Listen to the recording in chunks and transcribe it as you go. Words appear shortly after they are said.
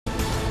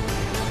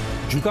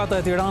Gjykata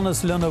e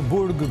Tiranës lë në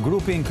burg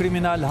grupin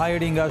kriminal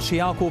hajri nga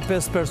Shijaku,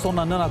 5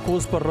 persona nën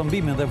akuzë për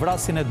rrëmbimin dhe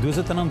vrasjen e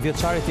 49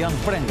 vjeçarit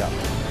janë prenga.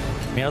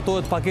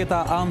 Miratohet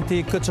paketa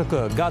anti-KCK,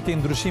 gati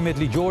ndryshimet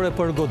ligjore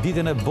për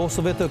goditjen e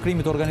bosëve të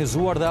krimit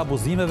organizuar dhe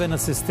abuzimeve në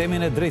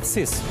sistemin e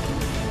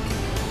drejtësisë.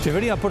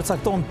 Qeveria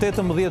përcakton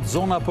 18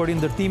 zona për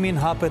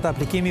rindërtimin, hapet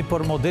aplikimi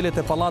për modelet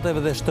e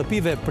pallateve dhe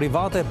shtëpive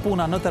private,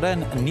 puna në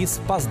terren nis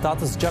pas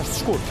datës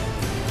 6 shkurt.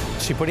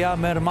 Shqipëria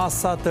merr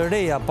masa të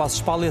reja pas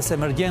shpalljes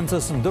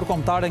emergjencës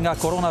ndërkombëtare nga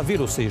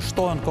koronavirusi,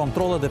 shtohen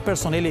kontrollet e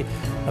personeli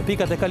në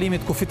pikat e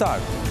kalimit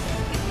kufitar.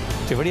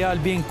 Qeveria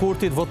Albin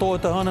Kurtit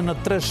votohet të hënën në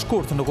 3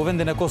 shkurt në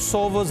kuvendin e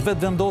Kosovës,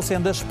 vetëvendosja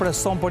ende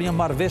shpreson për një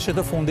marrëveshje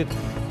të fundit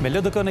me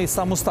LDK në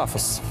Isa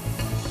Mustafës.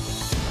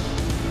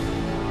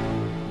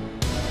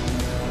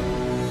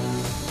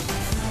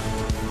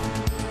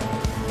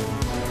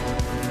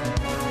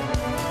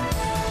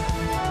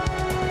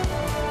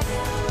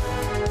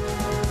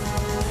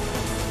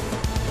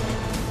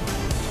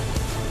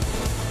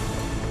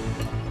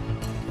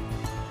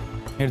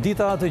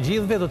 Mirdita të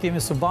gjithëve, do t'jemi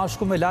së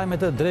bashku me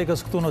lajmet e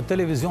drekës këtu në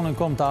televizionin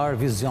kombëtar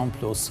Vizion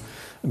Plus.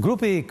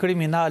 Grupi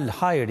kriminal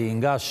hajri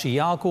nga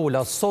Shijaku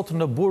la sot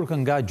në burg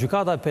nga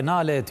gjykata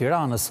penale e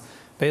Tiranës.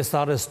 5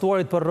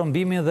 arrestuarit për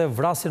rrëmbimin dhe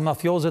vrasjen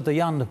mafioze të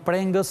janë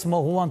prengës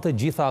mohuan të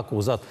gjitha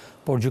akuzat,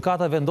 por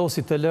gjykata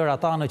vendosi të lërë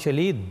ata në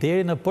qeli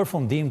deri në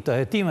përfundim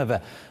të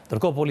hetimeve.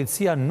 Ndërkohë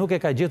policia nuk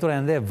e ka gjetur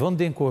ende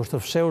vendin ku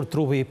është fshehur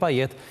trupi i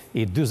pajet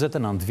i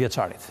 49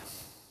 vjeçarit.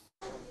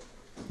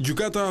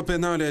 Gjykata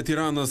penale e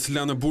Tiranës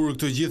la në burg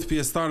të gjithë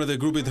pjesëtarët e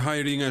grupit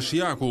hajri nga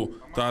Shijaku,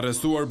 të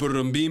arrestuar për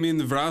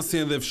rrëmbimin,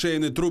 vrasjen dhe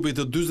fshehjen e trupit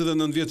të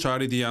 49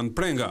 vjeçarit janë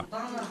prenga.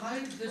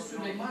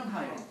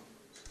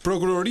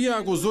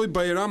 Prokuroria akuzoi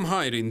Bajram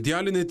Hajrin,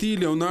 djalin e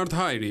tij Leonard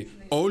Hajri,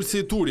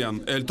 Olsi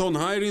Turjan,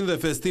 Elton Hajrin dhe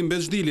Festim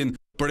Beçdilin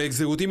për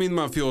ekzekutimin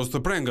mafios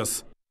të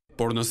prengës.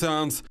 Por në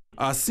seancë,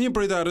 asnjë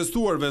prej të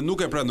arrestuarve nuk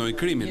e pranoi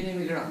krimin.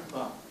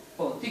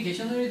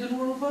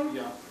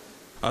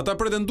 Ata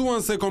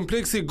pretenduan se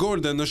kompleksi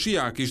Golden në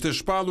Shijak ishte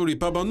shpallur i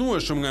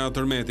pabanueshëm nga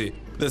tërmeti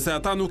dhe se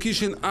ata nuk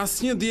ishin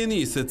asnjë dieni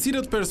se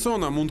cilët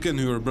persona mund të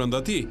kenë hyrë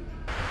brenda tij.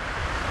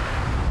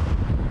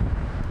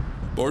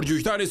 Por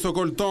gjyqtari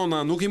Sokol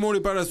Tona nuk i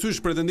mori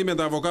parasysh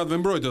pretendimet e avokatëve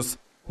mbrojtës,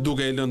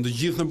 duke i lënë të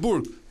gjithë në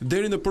burg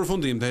deri në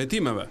përfundim të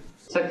hetimeve.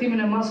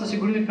 Saktimin e masës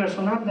sigurimit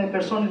personal ndaj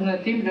personit në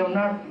hetim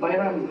Leonard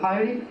Bajram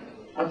Hajri,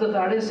 atë të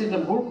arrestit në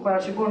burg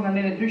parashikohet nga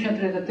neni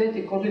 238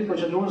 i kodit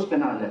procedurës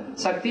penale.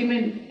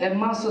 Saktimin e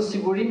masës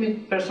sigurimit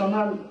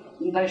personal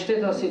ndaj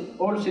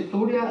shtetasit Olsi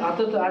Turja,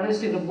 atë të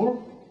arrestit në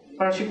burg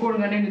parashikohet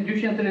nga neni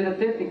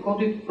 238 i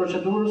kodit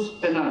procedurës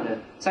penale.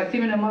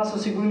 Saktimin e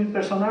masës sigurimit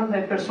personal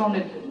ndaj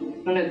personit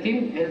në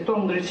hetim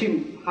Elton Ndriçim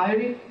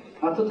Hajri,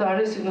 atë të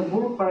arrestit në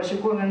burg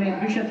parashikohet nga neni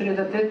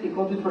 238 i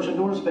kodit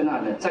procedurës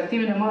penale.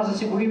 Saktimin e masës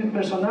sigurimit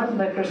personal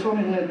ndaj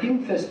personit në hetim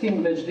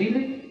Festim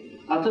Beçdili,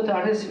 atë të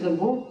arrestit në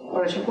burg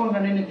parashikohet nga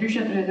neni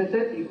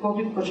 238 i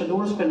kodit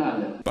procedurës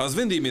penale. Pas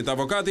vendimit,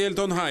 avokati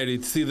Elton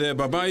Hajrit, si dhe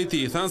babai i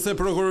tij, thanë se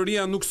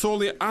prokuroria nuk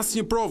solli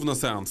asnjë provë në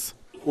seancë.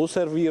 U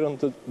servirën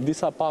të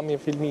disa pamje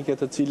filmike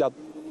të cilat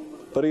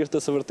për hir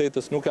të së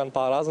vërtetës nuk janë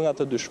para as nga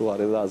të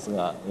dyshuarit dhe as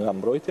nga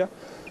mbrojtja,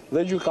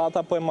 dhe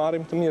gjykata po e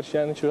marrim të mirë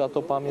qenë që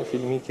ato pamje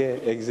filmike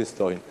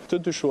ekzistojnë.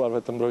 Të dyshuarve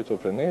të mbrojtur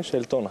prej nesh,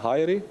 Elton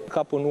Hajri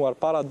ka punuar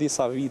para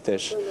disa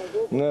vitesh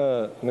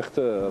në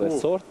këtë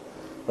resort,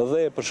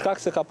 dhe për shkak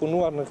se ka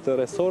punuar në këtë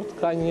resort,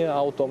 ka një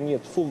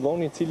automjet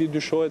furgon i cili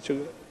dyshohet që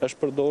është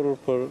përdorur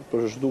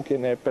për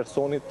zhdukjen e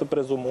personit të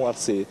prezumuar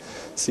si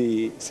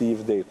i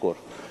vdekur.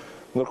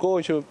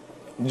 Ndërkohë që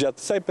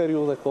gjatë kësaj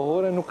periudhe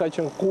kohore nuk ka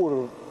qenë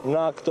kurrë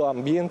në këto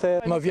ambiente.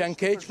 Më vjen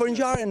keq për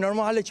ngjarjen,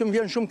 normale që më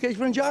vjen shumë keq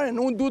për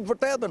ngjarjen, unë duhet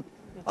vërtetën.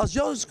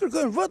 Asgjë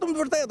s'kërkoj, vetëm të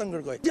vërtetën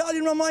kërkoj.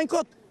 Djalin më majnë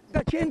kot,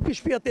 ka qenë ky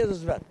shtëpia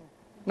tezës vet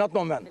në atë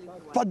moment.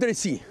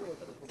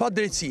 Pa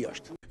drejtësi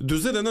është.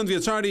 49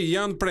 vjeçari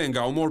janë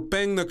prenga u mor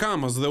peng në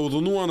Kamës dhe u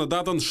dhunua në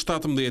datën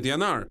 17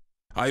 janar.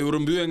 Ai u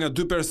rrëmbye nga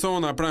 2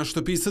 persona pranë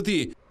shtëpisë së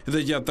tij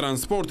dhe gjatë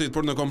transportit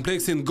për në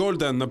kompleksin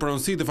Golden në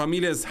pronësi të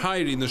familjes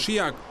Hajri në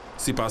Shijak,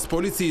 sipas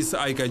policisë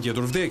ai ka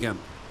gjetur vdekjen.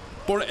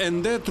 Por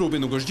ende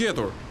trupi nuk është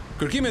gjetur.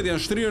 Kërkimet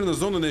janë shtrirë në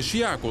zonën e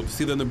Shijakut,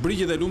 si dhe në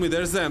brigjet e lumit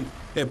Erzem,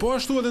 e po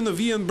ashtu edhe në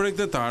vijën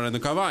bregdetare në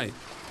Kavaj.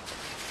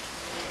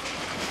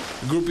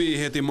 Grupi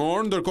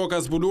hetimor ndërkohë ka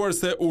zbuluar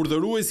se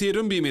urdhëruesi i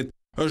rrëmbimit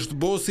është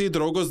bosi i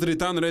drogës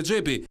Dritan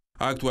Rexhepi,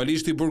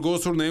 aktualisht i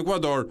burgosur në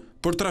Ekuador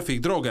për trafik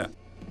droge.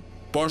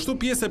 Po ashtu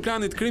pjesë e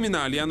planit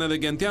kriminal janë edhe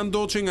Gentian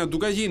Doçi nga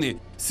Dukagjini,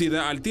 si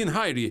dhe Altin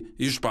Hajri,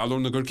 i shpallur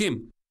në kërkim.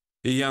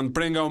 I janë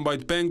prenga u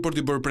mbajt peng për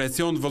t'i bërë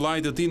presion të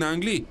vëllait të tij në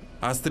Angli,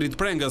 Astrid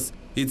Prengës,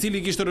 i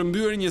cili kishte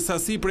rrëmbyer një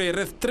sasi prej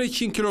rreth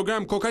 300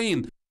 kg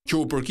kokainë, që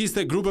u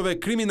përkiste grupeve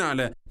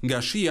kriminale nga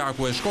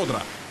Shijaku e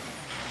Shkodra.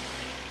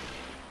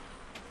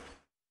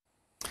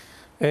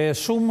 E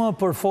shumë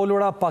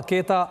përfolura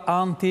paketa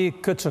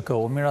anti-KÇK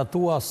u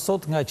miratua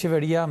sot nga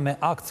qeveria me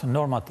akt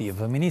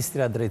normativ.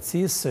 Ministria e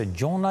Drejtësisë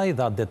Gjonaj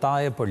dha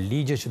detaje për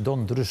ligje që do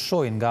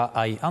ndryshojnë nga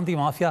ai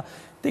antimafia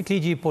tek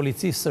ligji i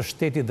policisë së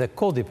shtetit dhe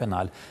kodi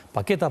penal.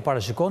 Paketa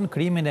parashikon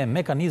krijimin e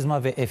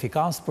mekanizmave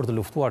efikas për të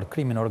luftuar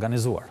krimin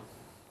organizuar.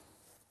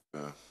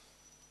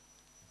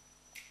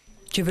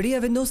 Qeveria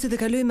vendosi të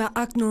kalojë me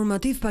akt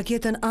normativ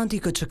paketën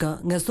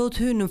anti-KÇK. Nga sot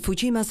hyn në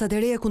fuqi masat e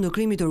reja kundër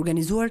krimit të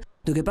organizuar,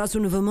 duke pasur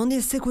në vëmendje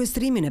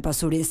sekuestrimin e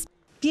pasurisë.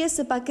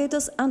 Pjesë e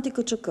paketës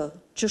anti-KÇK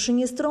që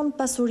shënjestron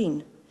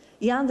pasurinë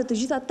janë dhe të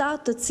gjitha ata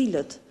të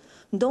cilët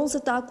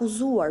ndonse të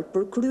akuzuar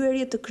për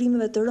kryerje të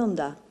krimeve të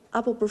rënda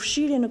apo për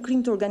fshirje në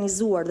krim të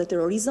organizuar dhe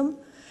terrorizëm,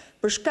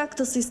 për shkak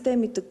të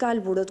sistemit të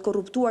kalbur dhe të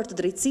korruptuar të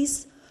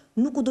drejtësisë,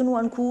 nuk u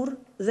dënuan kurrë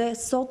dhe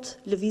sot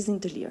lëvizin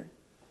të lirë.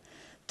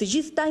 Të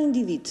gjithë ta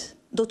individ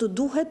do të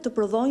duhet të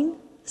prodhojnë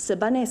se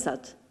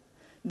banesat,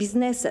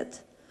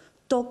 bizneset,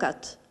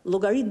 tokat,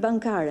 llogaritë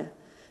bankare,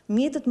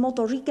 mjetet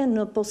motorike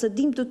në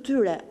posedim të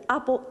tyre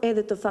apo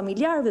edhe të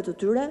familjarëve të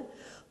tyre,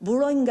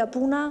 burojnë nga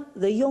puna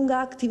dhe jo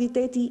nga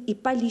aktiviteti i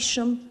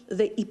palishëm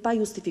dhe i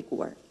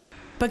pajustifikuar.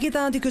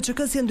 Paketa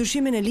anti-KÇK si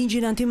ndryshimin e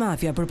ligjin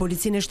antimafia për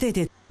policinë e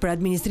shtetit, për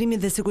administrimin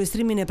dhe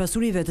sekuestrimin e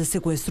pasurive të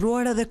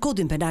sekuestruara dhe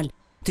kodin penal.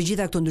 Të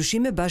gjitha këto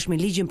ndryshime bashkë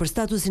me ligjin për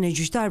statusin e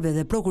gjyqtarëve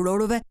dhe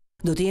prokurorëve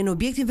do të jenë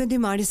objektin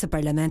vendimarrjes së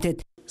parlamentit.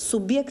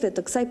 Subjektet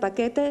të kësaj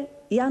pakete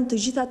janë të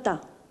gjitha ata,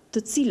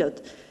 të cilët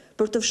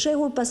për të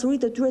fshehur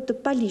pasuritë e tyre të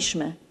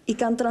palishme i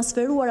kanë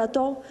transferuar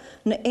ato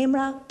në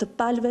emra të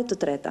palëve të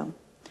treta.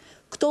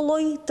 Këto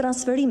lloj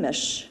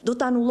transferimesh do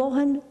të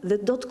anullohen dhe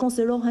do të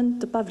konsiderohen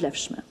të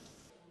pavlefshme.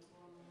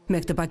 Me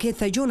këtë paketë,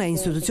 tha Gjona,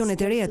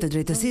 institucionet e reja të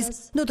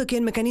drejtësisë do të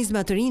kenë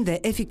mekanizma të rinj dhe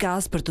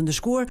efikas për të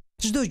ndëshkuar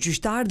çdo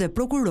gjyqtar dhe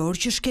prokuror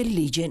që shkel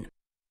ligjin.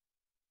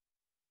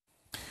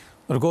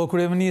 Ndërkohë,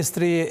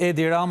 kryeministri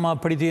Edi Rama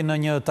priti në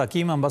një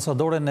takim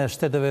ambasadoren e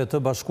Shteteve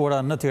të Bashkuara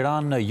në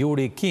Tiranë,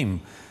 Yuri Kim.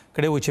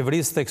 Kreu i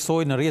qeverisë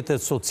theksoi në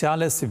rrjetet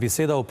sociale si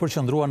biseda u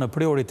përqendrua në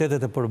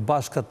prioritetet e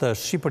përbashkëta të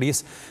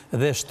Shqipërisë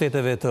dhe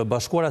Shteteve të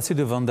Bashkuara si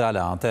dy vende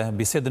aleate.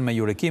 Bisedën me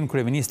Yuri Kim,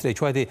 kryeministri e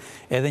quajti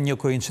edhe një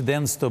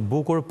koincidencë të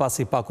bukur,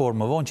 pasi pak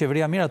orë më vonë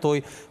qeveria miratoi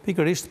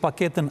pikërisht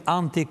paketën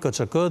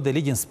anti-KÇK dhe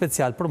ligjin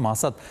special për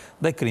masat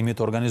dhe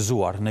krimit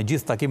organizuar. Në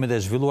gjithë takimet e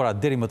zhvilluara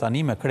deri më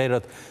tani me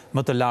krerët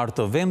më të lartë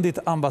të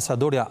vendit,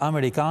 ambasadoria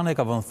amerikane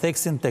ka vënë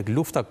theksin tek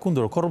lufta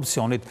kundër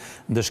korrupsionit,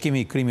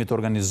 ndëshkimi i krimit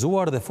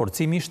organizuar dhe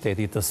forcimi i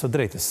shtetit të së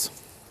drejtës.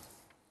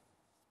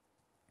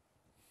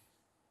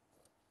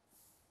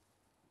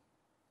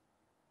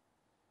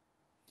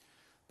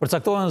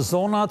 Përcaktohen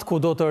zonat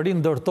ku do të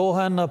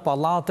rindërtohen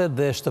pallatet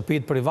dhe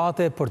shtëpitë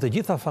private për të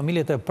gjitha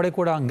familjet e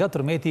prekura nga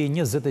tërmeti i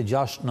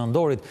 26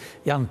 nëntorit.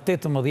 Janë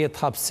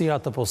 18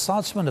 hapësira të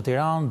posaçme në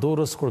Tiranë,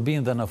 Durrës,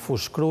 Shkurbin dhe në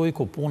Fushkruj,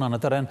 ku puna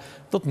në terren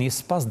do të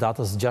nisë pas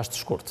datës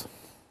 6 shkurt.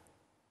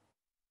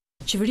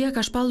 Qeveria ka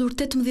shpallur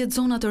 18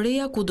 zona të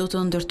reja ku do të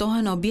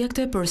ndërtohen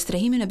objekte për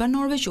strehimin e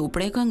banorëve që u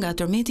prekën nga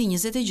tërmeti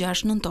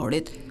 26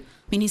 nëntorit.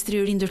 Ministri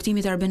i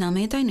rindërtimit Arben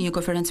Ametaj në një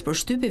konferencë për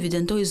shtyp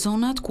evidentoi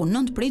zonat ku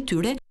 9 prej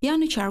tyre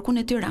janë në qarkun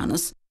e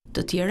Tiranës.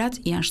 Të tjerat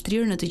janë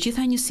shtrirë në të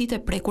gjitha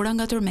njësitë e prekura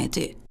nga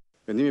tërmeti.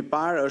 Vendimi i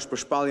parë është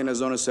për shpalljen e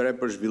zonës së re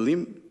për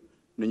zhvillim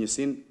në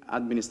njësinë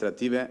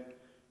administrative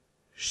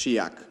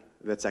Shijak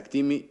dhe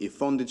caktimi i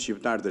Fondit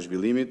Shqiptar të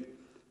Zhvillimit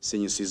si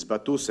njësi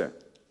zbatuese.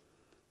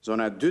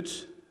 Zona e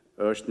dytë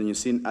është në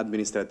njësinë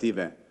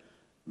administrative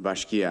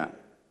Bashkia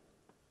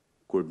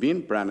Kurbin,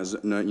 pra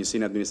në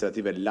njësinë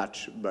administrative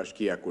Lajme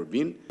Bashkia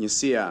Kurbin,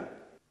 njësia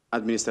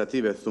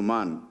administrative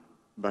Thuman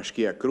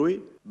Bashkia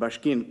Kruj,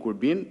 Bashkinë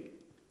Kurbin,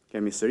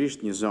 kemi sërish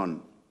një zonë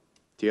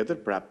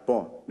tjetër, pra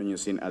po në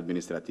njësinë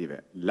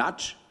administrative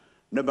Lajme,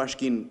 në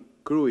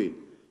Bashkinë Kruj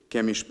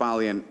kemi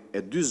shpalljen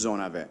e 2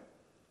 zonave,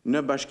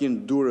 në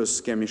Bashkinë Durrës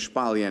kemi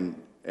shpalljen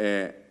e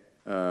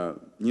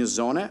një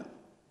zone,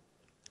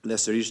 dhe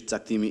sërish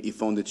caktimi i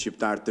Fondit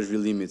Shqiptar të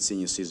Zhvillimit si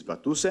njësi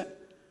zbatuese.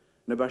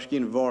 Në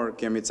Bashkinë Vorë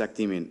kemi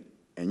caktimin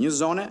e një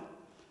zone,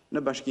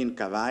 në Bashkinë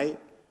Kavaj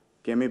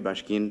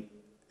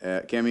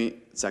kemi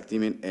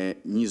caktimin e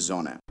një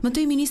zone.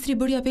 Mëtej ministri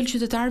bëri apel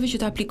qytetarëve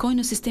që të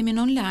aplikojnë në sistemin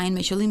online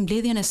me qëllim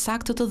mbledhjen e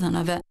saktë të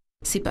dhënave.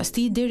 Sipas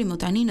tij, deri më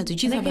tani në të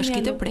gjitha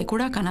bashkitë e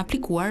prekura kanë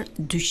aplikuar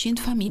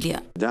 200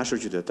 familje.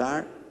 Dashur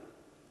qytetar,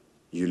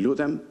 ju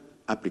lutem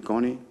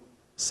aplikoni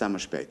sa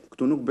më shpejt.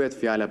 Këtu nuk bëhet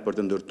fjala për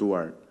të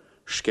ndërtuar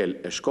shkel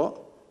e shko,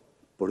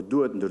 por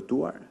duhet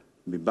ndërtuar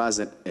mbi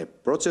bazën e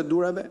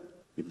procedurave,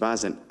 mbi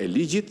bazën e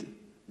ligjit,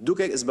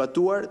 duke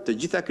zbatuar të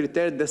gjitha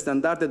kriteret dhe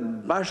standardet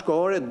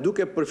bashkëkohore,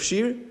 duke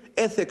përfshirë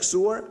e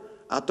theksuar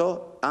ato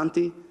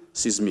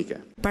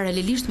antisizmike.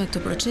 Paralelisht me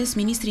këtë proces,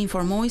 ministri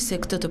informoi se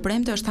këtë të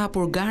premte është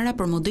hapur gara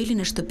për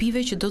modelin e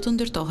shtëpive që do të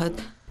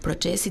ndërtohet,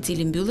 proces i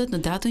cili mbyllet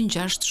në datën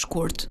 6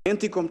 shkurt.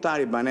 Enti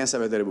kombëtar i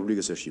banesave të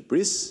Republikës së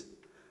Shqipërisë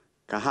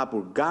ka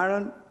hapur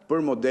garën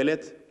për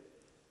modelet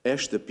e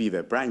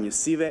shtëpive, pra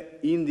njësive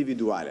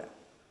individuale.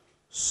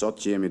 Sot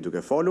që jemi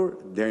duke folur,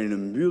 deri në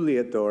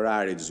mbyllje të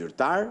orarit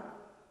zyrtar,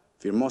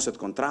 firmoset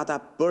kontrata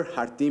për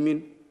hartimin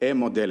e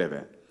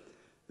modeleve.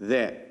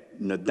 Dhe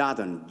në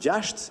datën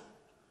 6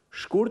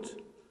 shkurt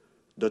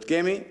do të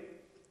kemi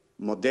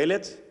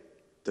modelet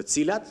të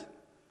cilat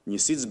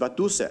njësitë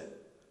zbatuse,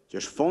 që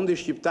është Fondi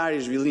Shqiptar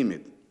i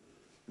Zhvillimit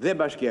dhe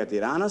Bashkia e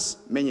Tiranës,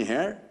 me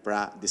njëherë,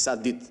 pra disa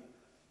ditë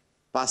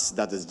pas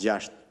datës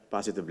 6,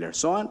 pasi të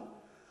vlerësohen,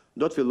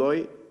 do të filloj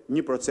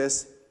një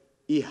proces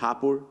i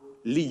hapur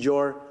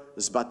ligjor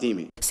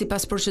zbatimi.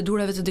 Sipas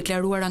procedurave të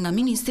deklaruara nga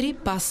ministri,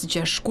 pas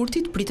 6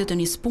 shkurtit pritet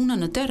të nisë puna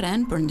në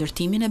terren për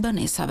ndërtimin e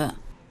banesave.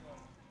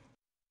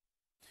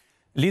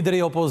 Lideri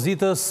i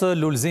opozitës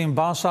Lulzim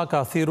Basha ka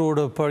thirrur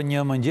për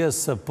një mëngjes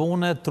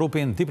pune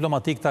trupin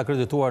diplomatik të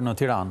akredituar në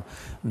Tiranë.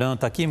 Në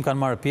takim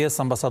kanë marrë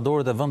pjesë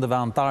ambasadorët e vendeve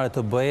anëtare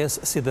të BE-s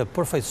si dhe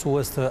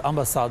përfaqësues të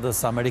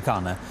ambasadës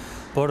amerikane.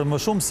 Por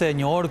më shumë se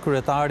një orë,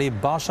 kryetari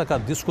Basha ka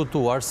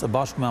diskutuar së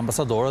bashku me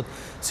ambasadorët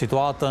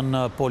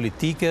situatën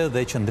politike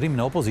dhe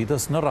qëndrimin e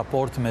opozitës në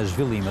raport me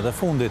zhvillimet e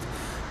fundit.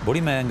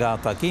 Burime nga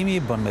takimi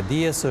bën me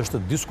dije se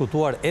është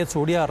diskutuar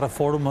ecuria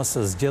reformës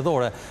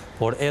zgjedhore,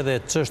 por edhe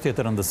çështje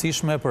të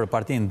rëndësishme për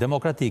Partinë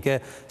Demokratike,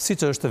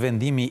 siç është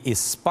vendimi i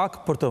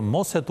SPAK për të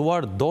mos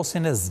hetuar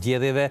dosjen e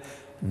zgjedhjeve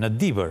në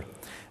Dibër.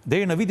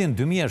 Deri në vitin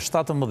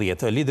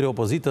 2017, lideri i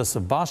opozitës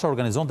Basha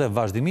organizonte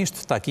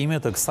vazhdimisht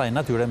takime të kësaj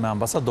natyre me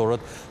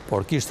ambasadorët,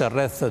 por kishte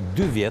rreth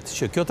 2 vjet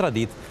që kjo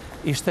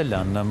traditë ishte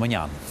lënë në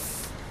mënjanë.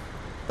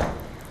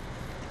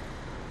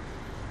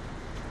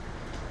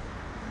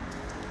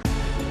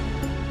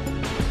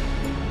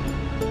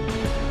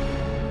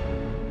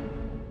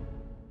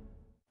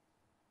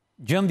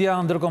 Gjendja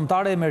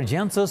ndërkombëtare e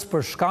emergjencës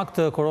për shkak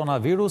të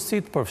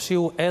koronavirusit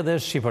përfshiu edhe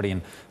Shqipërinë.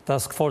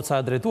 Task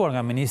Forca e drejtuar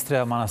nga ministre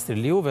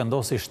Manastirliu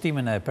vendosi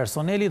shtimin e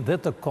personelit dhe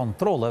të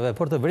kontrolleve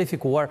për të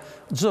verifikuar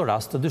çdo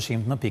rast të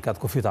dyshimt në pikat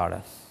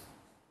kufitare.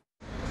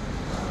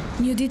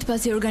 Një ditë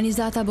pasi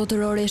Organizata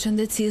Botërore e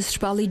Shëndetësisë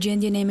shpalli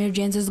gjendjen e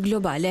emergjencës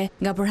globale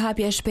nga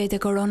përhapja e shpejtë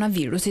e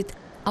koronavirusit,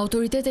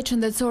 autoritetet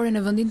shëndetësore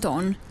në vendin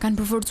tonë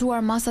kanë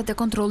përforcuar masat e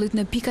kontrollit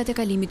në pikat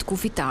e kalimit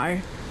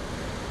kufitar.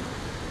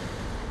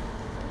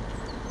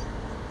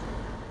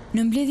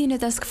 Në mbledhjen e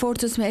task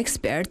forcës me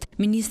ekspert,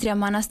 ministrja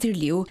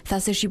Manastirliu tha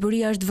se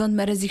Shqipëria është vend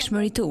me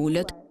rrezikshmëri të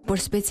ulët, por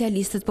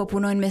specialistët po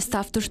punojnë me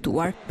staf të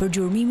shtuar për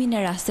gjurmimin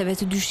e rasteve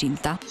të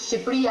dyshimta.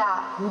 Shqipëria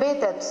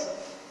mbetet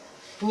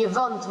një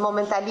vend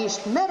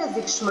momentalisht me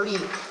rrezikshmëri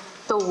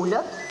të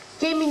ulët.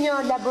 Kemi një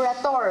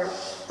laborator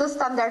të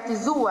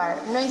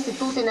standardizuar në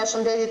Institutin e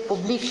Shëndetit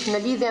Publik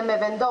në lidhje me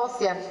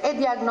vendosjen e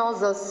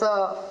diagnozës së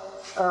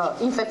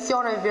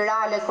infeksioneve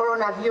virale,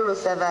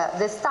 koronaviruseve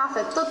dhe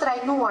stafet të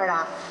trajnuara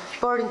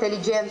për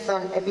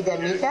inteligjencën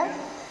epidemike.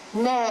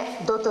 Ne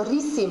do të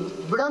rrisim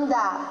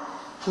brenda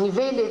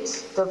nivelit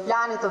të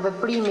planit të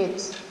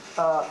veprimit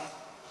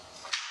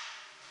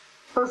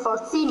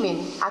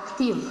përforcimin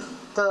aktiv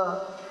të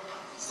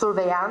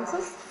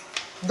survejancës.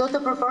 Do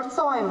të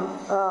përforcojmë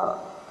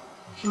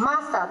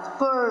masat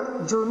për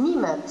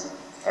gjurmimet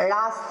e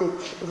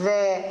rastit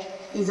dhe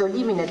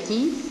izolimin e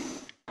tij.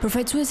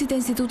 Përfaqësuesit e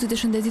Institutit të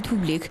Shëndetit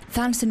Publik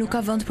thanë se nuk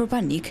ka vend për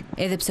panik,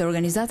 edhe pse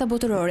Organizata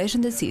Botërore e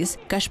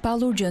Shëndetësisë ka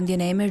shpallur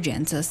gjendjen e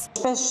emergjencës.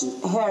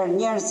 Shpesh herë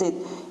njerëzit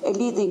e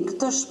lidhin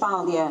këtë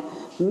shpallje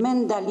me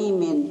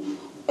ndalimin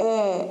e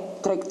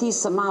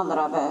tregtisë së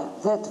mallrave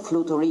dhe të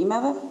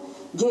fluturimeve,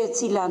 gjë e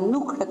cila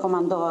nuk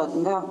rekomandohet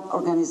nga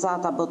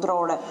Organizata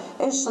Botërore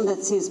e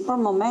Shëndetësisë për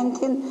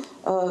momentin.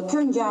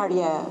 Kjo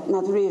ngjarje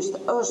natyrisht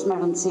është me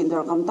rëndësi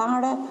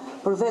ndërkombëtare,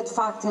 për vetë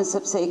faktin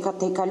sepse i ka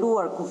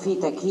tejkaluar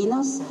kufit e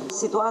Kinës.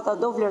 Situata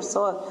do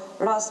vlerësohet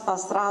rast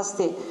pas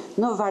rasti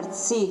në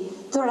varësi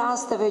të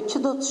rasteve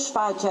që do të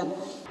shfaqen.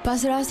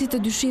 Pas rastit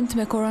të dyshimt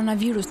me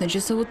koronavirus në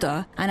QSUT,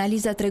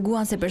 analizat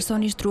treguan se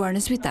personi shtruar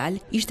në spital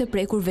ishte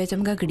prekur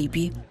vetëm nga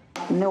gripi.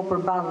 Ne u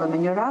përballëm me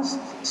një rast,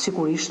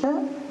 sigurisht,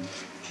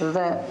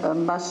 dhe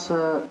mbas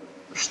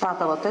 7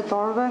 apo 8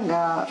 orëve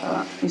nga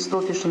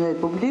Instituti i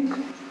Shëndetit Publik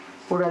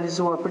u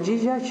realizua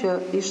përgjigja që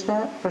ishte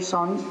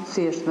person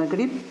thjesht me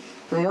grip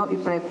dhe jo i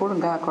prekur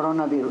nga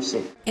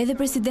koronavirusi. Edhe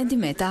presidenti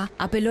Meta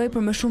apeloi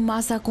për më shumë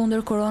masa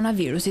kundër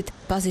koronavirusit,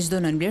 pasi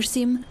çdo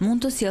nënvlerësim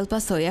mund të sjellë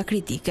pasoja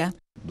kritike.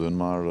 Duhen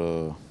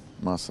marrë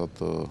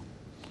masat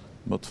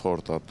më të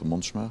forta të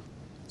mundshme,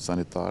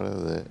 sanitare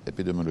dhe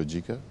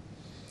epidemiologjike,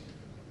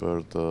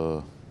 për të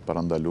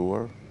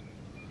parandaluar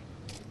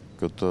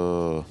këtë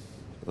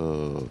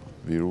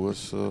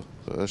virus.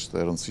 Është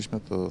e rëndësishme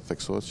të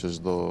theksohet që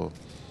çdo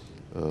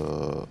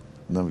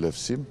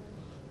nënvlerësim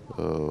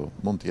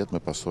mund të jetë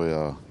me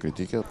pasoja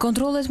kritike.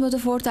 Kontrollet më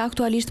të forta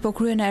aktualisht po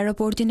kryen në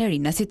aeroportin e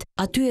Rinasit.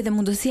 Aty edhe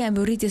mundësia e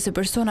mbërritjes së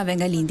personave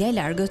nga lindja e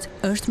largët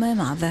është më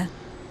e madhe.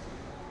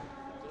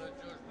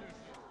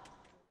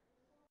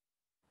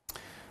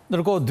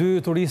 Ndërkohë,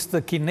 2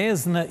 turistë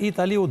kinezë në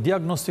Itali u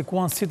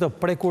diagnostikuan si të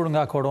prekur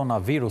nga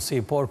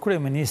koronavirusi, por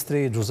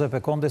kryeministri Giuseppe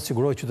Conte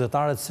siguroi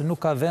qytetarët se nuk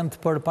ka vend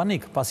për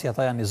panik, pasi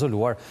ata janë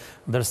izoluar,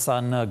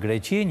 ndërsa në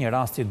Greqi një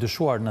rast i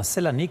dyshuar në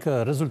Selanik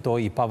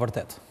rezultoi i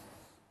pavërtet.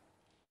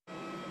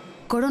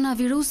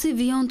 Koronavirusi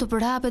vijon të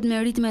përhapet me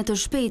ritme të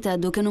shpejta,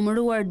 duke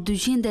numëruar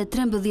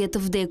 213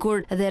 të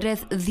vdekur dhe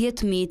rreth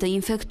 10.000 të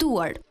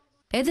infektuar.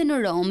 Edhe në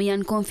Rom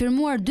janë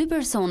konfirmuar 2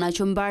 persona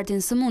që mbartin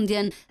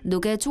sëmundjen,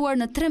 duke e çuar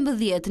në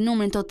 13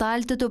 numrin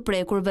total të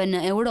prekurve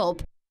në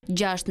Europë,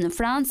 6 në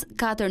Francë,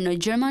 4 në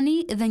Gjermani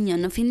dhe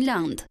 1 në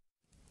Finland.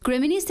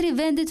 Kryeministri i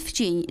vendit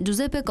fqinj,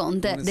 Giuseppe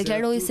Conte,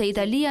 deklaroi se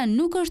Italia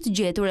nuk është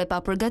gjetur e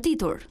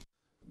papërgatitur.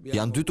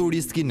 Janë 2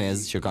 turistë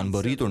kinezë që kanë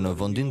bërritur në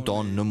vendin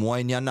tonë në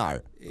muajin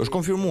janar. Është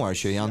konfirmuar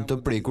që janë të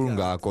prekur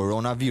nga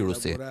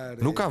koronavirusi.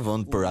 Nuk ka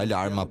vend për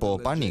alarm apo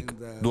panik.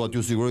 Dua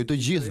t'ju siguroj të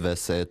gjithëve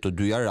se të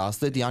dyja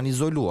rastet janë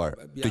izoluar.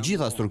 Të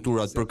gjitha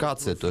strukturat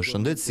përkatëse të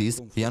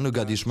shëndetësisë janë në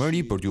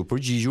gatishmëri për t'ju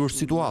përgjigjur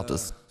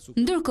situatës.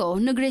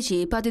 Ndërkohë, në Greqi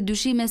pati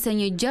dyshime se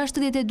një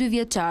 62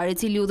 vjeçar i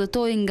cili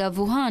udhëtoi nga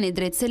Wuhani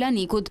drejt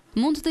Selanikut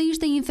mund të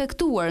ishte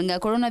infektuar nga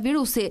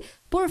koronavirusi,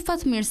 por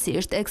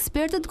fatmirësisht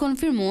ekspertët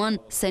konfirmuan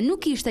se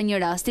nuk ishte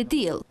një rast i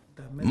tillë.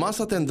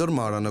 Masat e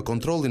ndërmarra në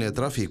kontrollin e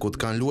trafikut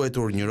kanë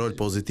luajtur një rol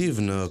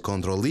pozitiv në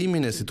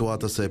kontrollimin e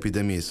situatës së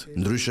epidemisë.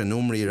 Ndryshe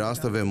numri i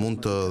rasteve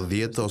mund të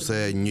 10 ose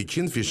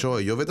 100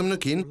 fishohej jo vetëm në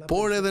Kinë,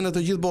 por edhe në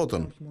të gjithë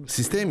botën.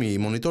 Sistemi i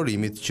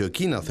monitorimit që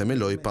Kina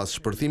themeloi pas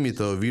shpërthimit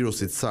të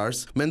virusit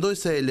SARS mendoi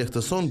se e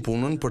lehtëson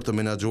punën për të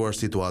menaxhuar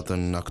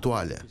situatën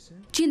aktuale.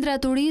 Qindra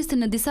turistë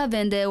në disa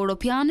vende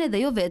europiane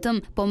dhe jo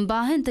vetëm po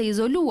mbahen të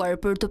izoluar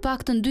për të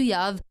paktën 2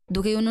 javë,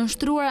 duke u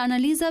nënshtruar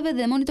analizave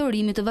dhe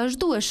monitorimit të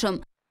vazhdueshëm.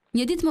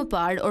 Një ditë më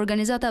parë,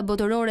 Organizata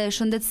Botërore e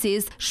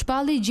Shëndetësisë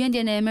shpalli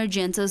gjendjen e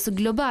emergjencës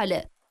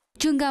globale,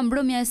 që nga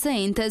mbrëmja e së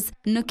njëjtës,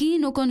 në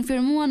Kinë u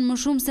konfirmuan më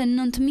shumë se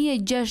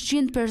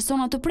 9600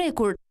 persona të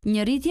prekur,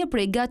 një rritje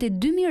prej gati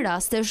 2000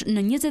 rastesh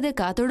në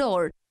 24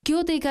 orë.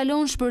 Kjo të i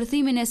kalon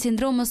shpërthimin e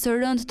sindromës së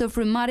rëndë të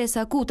frymëmarrjes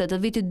akute të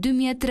vitit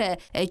 2003,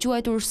 e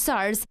quajtur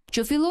SARS,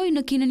 që filloi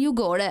në Kinën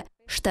Jugore.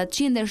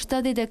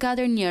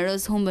 774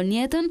 njerëz humbën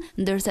jetën,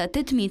 ndërsa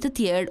 8000 të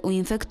tjerë u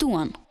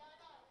infektuan.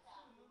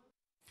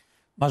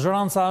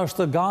 Mazhoranca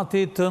është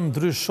gati të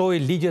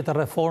ndryshojë ligjet e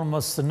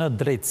reformës në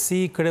drejtësi.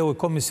 Kreu i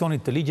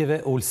Komisionit të Ligjeve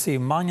Ulsi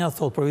Manja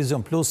thot për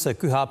Vizion Plus se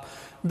ky hap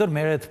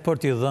ndërmerret për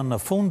t'i dhënë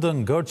fund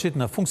ngërçit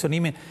në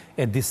funksionimin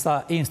e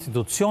disa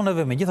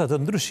institucioneve, megjithatë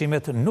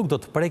ndryshimet nuk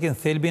do të prekin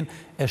thelbin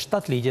e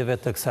 7 ligjeve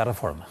të kësaj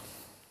reforme.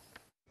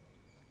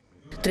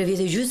 3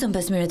 vjet e gjysmë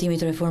pas miratimit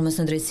të reformës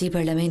në drejtësi,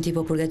 Parlamenti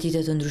po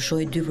përgatitet të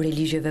ndryshojë 2 prej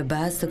ligjeve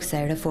bazë të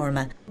kësaj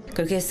reforme.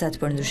 Kërkesat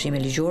për ndryshime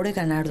ligjore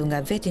kanë ardhur nga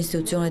vetë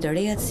institucionet e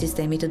reja të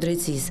sistemit të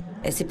drejtësisë,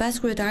 e sipas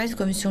kryetarit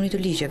të Komisionit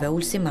të Ligjeve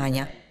Ulsi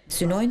Manja,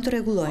 synojnë të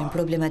rregullojnë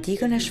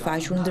problematikën e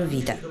shfaqur ndër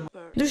vite.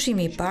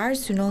 Ndryshimi i parë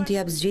synon të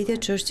japë zgjidhje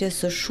çështjes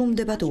së shumë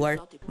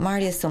debatuar,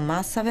 marrjes së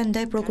masave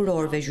ndaj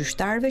prokurorëve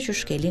gjyqtarëve që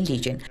shkelin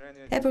ligjin.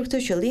 E për këtë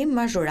qëllim,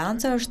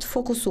 mazhoranca është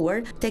fokusuar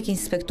tek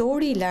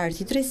inspektori i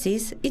lartë i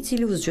drejtësisë, i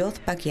cili u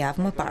zgjodh pak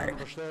javë më parë.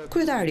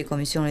 Kryetari i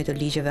Komisionit të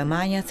Ligjeve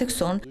Manja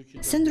thekson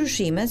se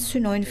ndryshimet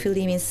synojnë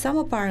fillimin sa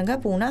më parë nga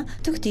puna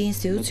të këtij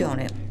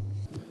institucioni.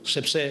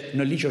 Sepse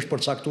në ligj është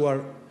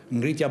përcaktuar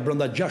ngritja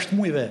brenda 6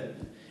 muajve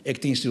e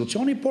këtij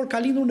institucioni, por ka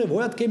lindur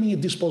nevoja të kemi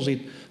një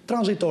dispozit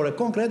tranzitore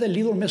konkrete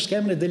lidhur me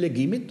skemën e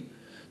delegimit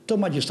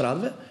të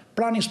magjistratëve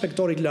pranë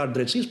inspektorit të lartë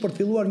drejtësisë për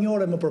të filluar një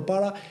orë më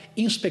përpara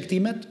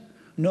inspektimet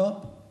në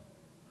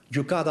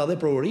gjykata dhe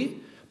prokurori,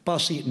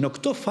 pasi në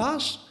këtë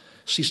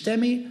fazë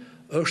sistemi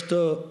është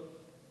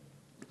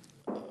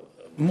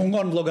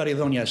mungon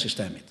llogaridhënia e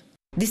sistemit.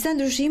 Disa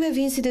ndryshime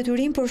vijnë si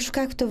detyrim për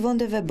shkak të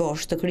vendeve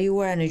bosh të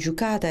krijuara në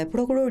gjykata e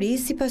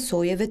prokurorisë si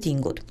pasojë e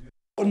vettingut.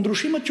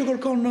 Ndryshimet që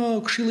kërkon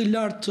Këshilli i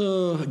Lartë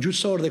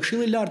gjyqësor dhe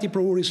Këshilli i Lartë i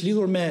prokurorisë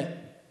lidhur me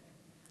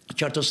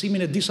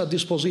qartësimin e disa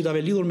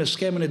dispozitave lidhur me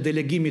skemën e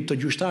delegimit të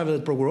gjyqtarëve dhe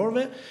të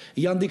prokurorëve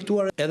janë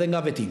diktuar edhe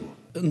nga vettingu.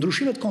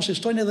 Ndryshimet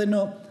konsistojnë edhe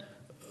në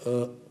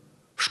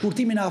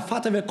shkurtimin e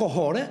afateve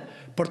kohore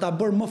për ta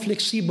bërë më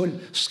fleksibël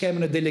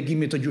skemën e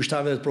delegimit të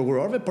gjyqtarëve dhe të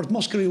prokurorëve për të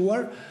mos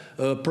krijuar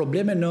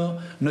probleme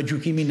në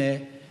gjykimin e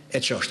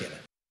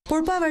çështjeve.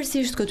 Por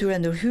pavarësisht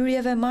këtyre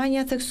ndërhyrjeve,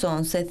 Manja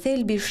thekson se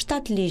thelbi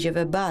 7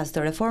 ligjeve bazë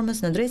të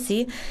reformës në drejtësi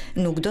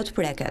nuk do të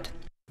preket.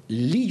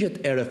 Ligjet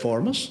e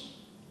reformës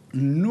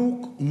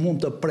nuk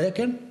mund të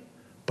preken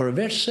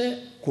përveç se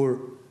kur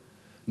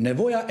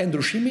nevoja e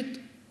ndryshimit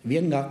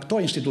vjen nga këto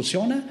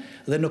institucione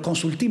dhe në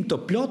konsultim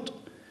të plot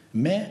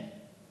me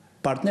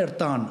partnerët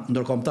tanë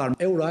ndërkombëtar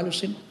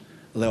Euralusin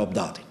dhe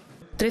Obdatin.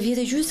 3 vjet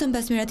e gjysmë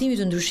pas miratimit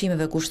të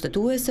ndryshimeve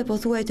kushtetuese,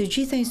 pothuaj të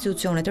gjitha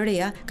institucionet e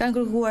reja kanë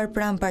kërkuar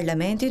pranë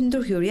Parlamentit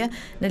ndërhyrje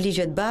në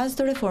ligjet bazë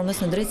të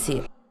reformës në drejtësi.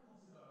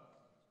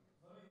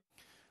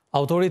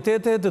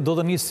 Autoritetet do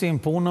të nisin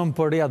punën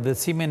për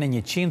riadhecimin e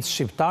 100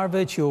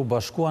 shqiptarëve që u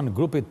bashkuan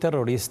grupit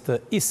terrorist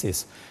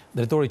ISIS.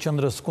 Drejtori i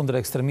Qendrës kundër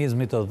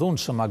ekstremizmit të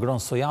dhunshëm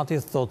Agron Sojati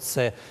thotë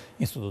se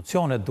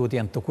institucionet duhet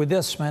jenë të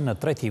kujdesshme në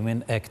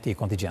trajtimin e këtij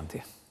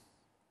kontingjenti.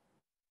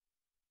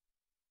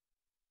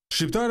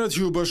 Shqiptarët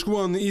që u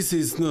bashkuan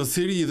ISIS në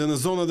Siri dhe në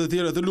zonat e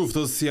tjera të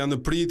luftës janë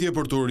në pritje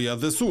për të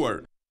riadhesuar.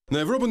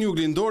 Në Evropën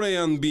juglindore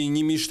janë mbi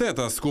 1000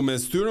 shtetas, ku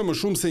mes tyre më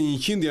shumë se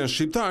 100 janë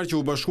shqiptarë që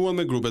u bashkuan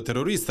me grupe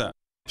terroriste.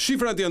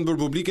 Shifrat janë bërë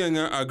publike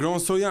nga Agron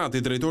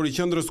Sojati, drejtori i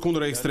Qendrës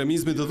kundër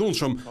ekstremizmit të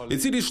dhunshëm, i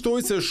cili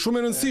shtoi se shumë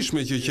e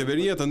rëndësishme që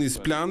qeveria të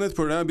nisë planet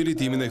për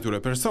rehabilitimin e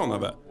këtyre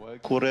personave.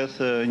 Ku rreth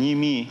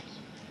 1000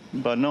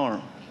 banor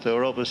të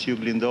Europës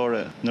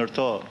Juglindore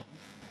ndërto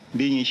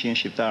mbi 100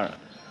 shqiptarë,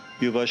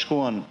 ju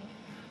bashkuan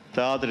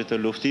teatrit të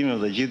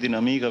luftimeve dhe gjithë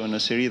dinamikave në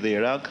Siri dhe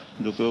Irak,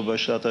 duke u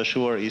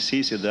bashkëtashuar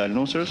ISIS-it dhe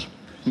Al-Nusrës.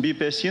 Mbi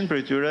 500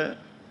 prej tyre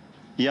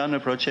janë në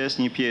proces,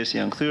 një pjesë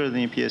janë kthyer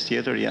dhe një pjesë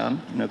tjetër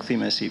janë në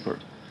kthim e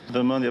sipër.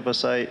 Vëmendja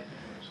pasaj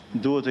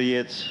duhet të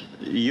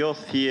jetë jo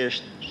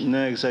thjesht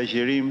në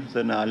egzagerim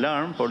dhe në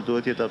alarm, por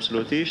duhet të jetë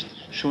absolutisht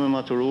shumë e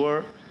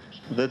maturuar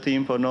dhe të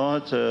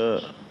imponohet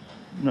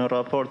në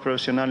raport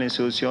profesional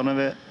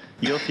institucioneve,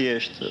 jo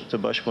thjesht të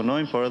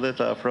bashkëpunojnë, por edhe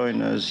të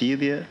afrojnë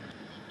zgjidhje.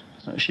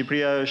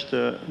 Shqipëria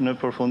është në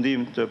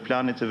përfundim të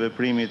planit të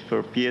veprimit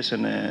për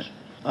pjesën e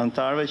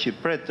antarëve që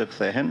pret të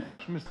kthehen.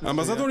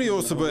 Ambasadori i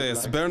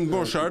OSBE-s Bernd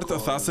Borchardt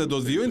tha se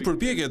do të vijojnë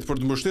përpjekjet për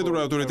të mbështetur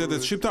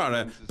autoritetet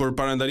shqiptare për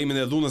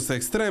parandalimin e dhunës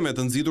ekstreme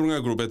të nxitur nga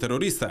grupe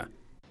terroriste.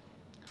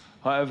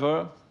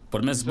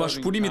 Përmes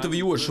bashkëpunimit të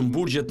vijueshëm,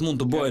 burgjet mund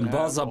të bëhen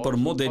baza për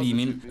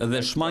moderimin dhe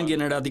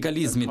shmangjen e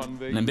radikalizmit.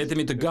 Ne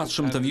mbetemi të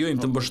gatshëm të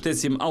vijojmë të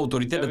mbështesim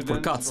autoritetet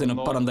përkatëse në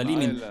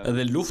parandalimin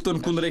dhe luftën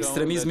kundër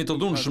ekstremizmit të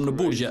dhunshëm në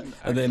burgje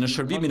dhe në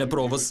shërbimin e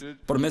provës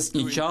përmes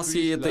një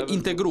qasjeje të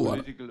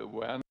integruar.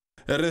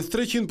 Rreth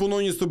 300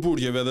 punonjës të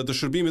burgjeve dhe të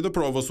shërbimit të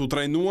provës u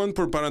trajnuan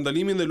për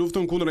parandalimin dhe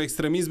luftën kundër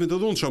ekstremizmit të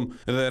dhunshëm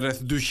dhe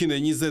rreth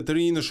 220 të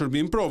rinj në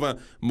shërbim prove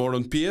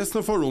morën pjesë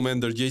në forume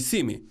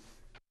ndërgjegjësimi.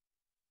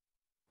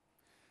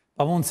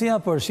 Pamundësia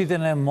për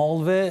shitjen e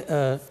mollëve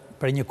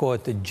për një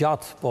kohë të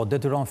gjatë po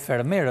detyron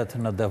fermerët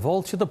në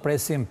Devoll që të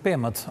presin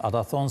pemët.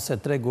 Ata thonë se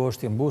tregu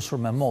është i mbushur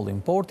me mollë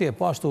importi e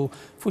po ashtu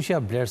fuqia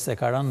blerëse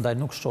ka rënë ndaj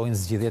nuk shohin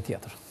zgjidhje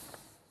tjetër.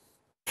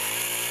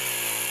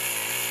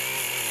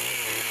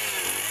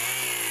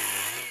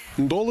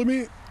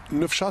 Ndodhemi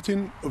në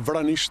fshatin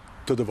vranisht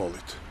të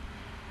Devollit.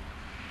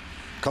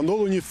 Ka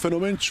ndodhur një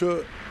fenomen që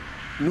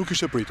nuk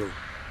ishte pritur,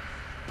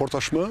 por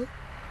tashmë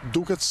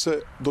duket se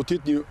do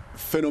t'jetë një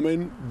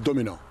fenomen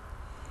domino.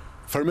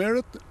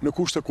 Fermerët, në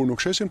kushte kur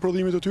nuk shesin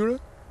prodhimit të tyre,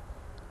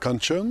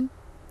 kanë qenë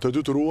të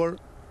detyruar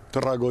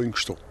të reagojnë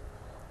kështu,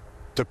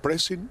 të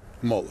presin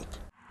mollët.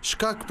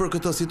 Shkak për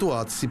këtë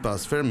situatë,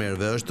 sipas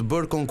fermerëve, është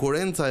bërë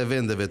konkurenca e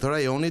vendeve të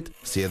rajonit,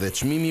 si edhe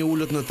çmimi i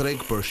ulët në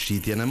treg për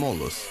shitjen e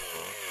mollës.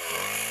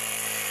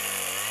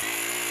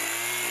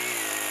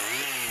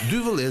 Dy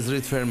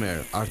vëllezërit fermer,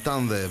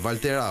 Artan dhe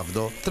Valter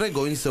Avdo,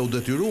 tregojnë se u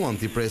detyruan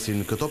t'i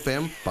presin këto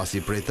pemë, pasi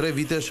prej 3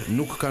 vitesh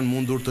nuk kanë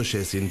mundur të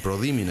shesin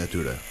prodhimin e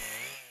tyre.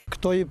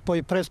 Këto po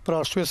i pres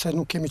për arsye se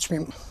nuk kemi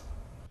çmim.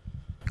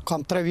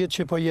 Kam 3 vjet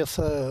që po jes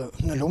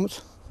në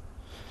lumës.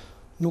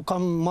 Nuk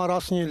kam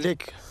marrë asnjë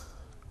lek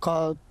ka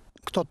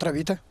këto 3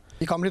 vite.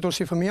 I kam rritur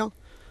si fëmija.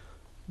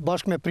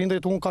 Bashkë me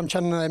prindrit, unë kam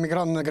qenë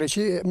emigrant në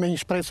Greqi me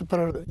një shpresë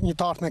për një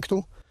të ardhme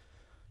këtu.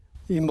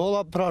 I mbolla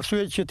për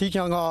arsye që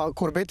t'ikja nga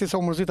kurbeti, se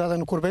u mërzita edhe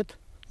në kurbet,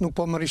 nuk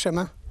po më rishe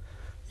me.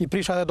 I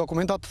prisha edhe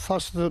dokumentat,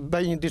 thash të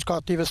bëj një diçka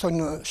të investoj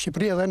në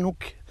Shqipëri edhe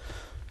nuk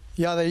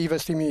ja dhe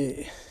investimi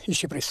i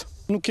Shqipërisë.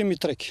 Nuk kemi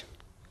treg.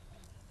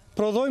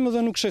 Prodhojmë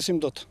dhe nuk shesim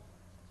dot.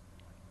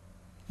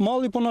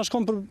 Malli po na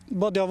shkon për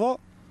badjava,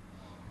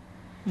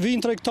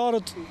 vijnë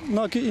tregtarët,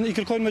 i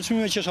kërkojnë me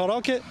çmime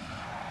qesharake,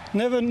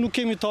 neve nuk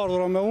kemi të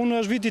ardhura me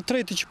unë, është viti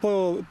 3 që po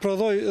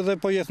prodhoj dhe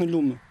po jeth në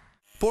lumë.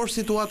 Por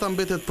situata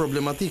mbetet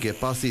problematike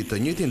pasi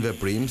të njëjtin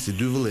veprim si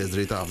dy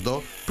vëllezërit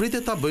Avdo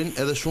pritet ta bëjnë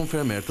edhe shumë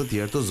fermerë të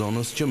tjerë të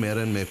zonës që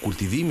merren me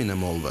kultivimin e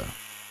mollëve.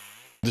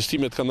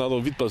 Dështimet kanë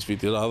ardhur vit pas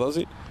viti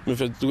radhazi,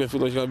 duke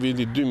filluar që nga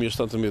viti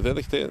 2017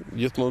 edhe këte,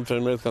 gjithmonë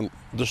fermerët kanë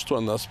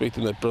dështuar në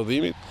aspektin e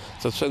prodhimit,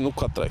 sepse nuk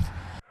ka treg.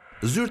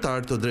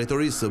 Zyrtarët të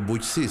drejtorisë së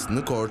bujqësisë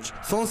në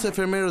Korçë thonë se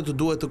fermerët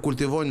duhet të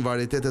kultivojnë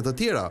varietete të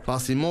tjera,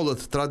 pasi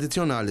mollët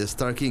tradicionale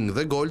Starking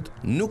dhe Gold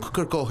nuk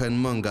kërkohen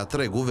më nga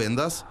tregu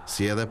vendas,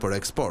 si edhe për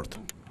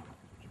eksport.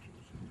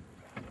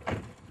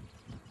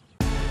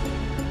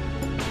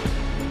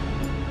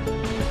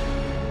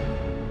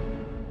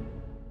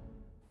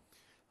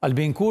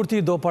 Albin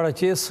Kurti do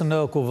paraqesë në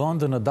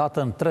kuvend në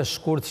datën 3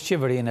 shkurt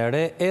qeverinë e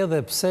re,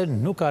 edhe pse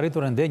nuk ka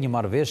arritur ende një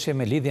marrëveshje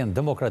me lidhjen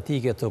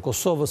demokratike të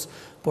Kosovës,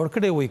 por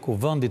kreu i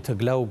kuvendit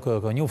Glauk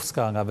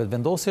Konjufska nga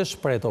vetëvendosja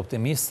shpreh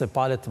optimist se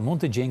palët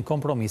mund të gjejnë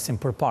kompromisin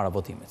përpara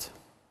votimit.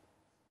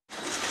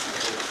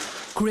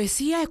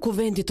 Kryesia e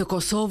Kuvendit të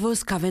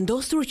Kosovës ka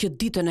vendosur që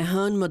ditën e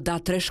hënë më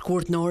datë 3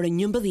 shkurt në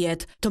orën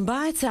 11 të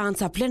mbahet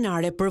seanca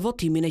plenare për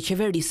votimin e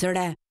qeverisë së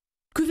re.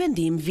 Ky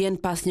vendim vjen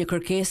pas një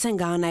kërkese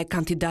nga ana e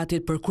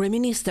kandidatit për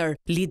kryeministër,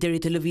 lideri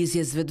i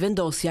televizjes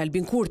vetëvendosje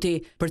Albin Kurti,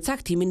 për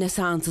caktimin e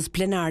seancës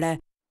plenare.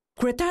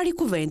 Kryetari i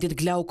Kuvendit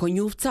Glauk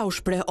Konjufca u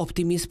shpreh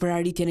optimist për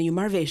arritjen e një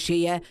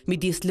marrëveshjeje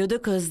midis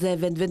LDK-s dhe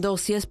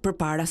vendvendosjes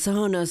përpara së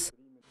hënës.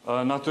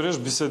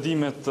 Natyrisht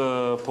bisedimet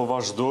po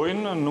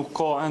vazhdojnë, nuk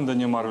ka ende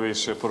një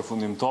marrëveshje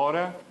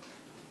përfundimtare,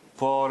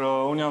 por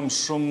unë jam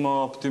shumë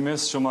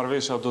optimist që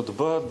marrëveshja do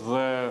të bëhet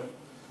dhe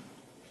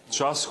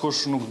që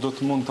askush nuk do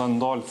të mund të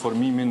ndalë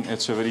formimin e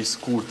qeverisë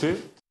Kurti.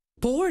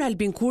 Por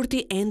Albin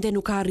Kurti ende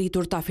nuk ka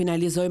arritur ta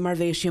finalizojë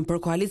marrëveshjen për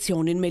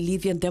koalicionin me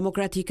lidhjen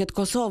demokratike të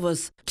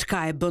Kosovës,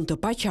 çka e bën të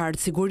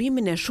paqartë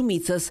sigurimin e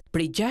shumicës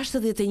prej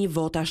 61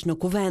 votash në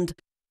kuvend.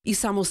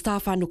 Isa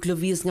Mustafa nuk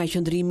lëviz nga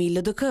qëndrimi i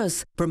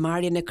LDK-s për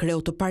marrjen e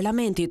kreut të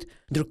parlamentit,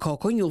 ndërkohë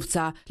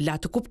Konjufca la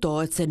të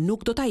kuptohet se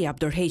nuk do ta jap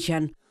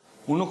dorëheqjen.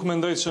 Unë nuk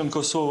mendoj që në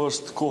Kosovë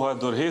është koha e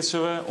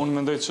dorëheqjeve, unë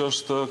mendoj që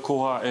është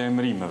koha e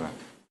emërimeve.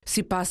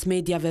 Sipas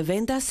mediave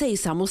vendase,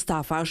 Isa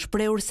Mustafa është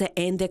shprehur se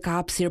ende ka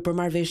hapësirë për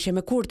marrëveshje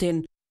me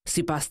Kurtin.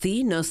 Sipas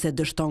tij, nëse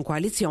dështon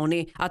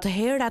koalicioni,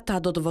 atëherë ata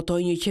do të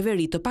votojnë një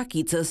qeveri të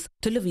pakicës,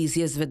 të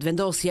lëvizjes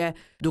vetëvendosje,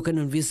 duke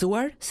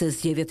nënvizuar se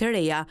zgjedhjet e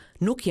reja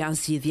nuk janë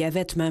zgjidhje e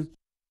vetme.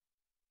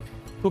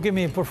 Tu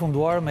kemi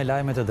përfunduar me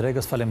lajmet e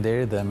dregës.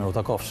 Faleminderit dhe miru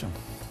takofshim.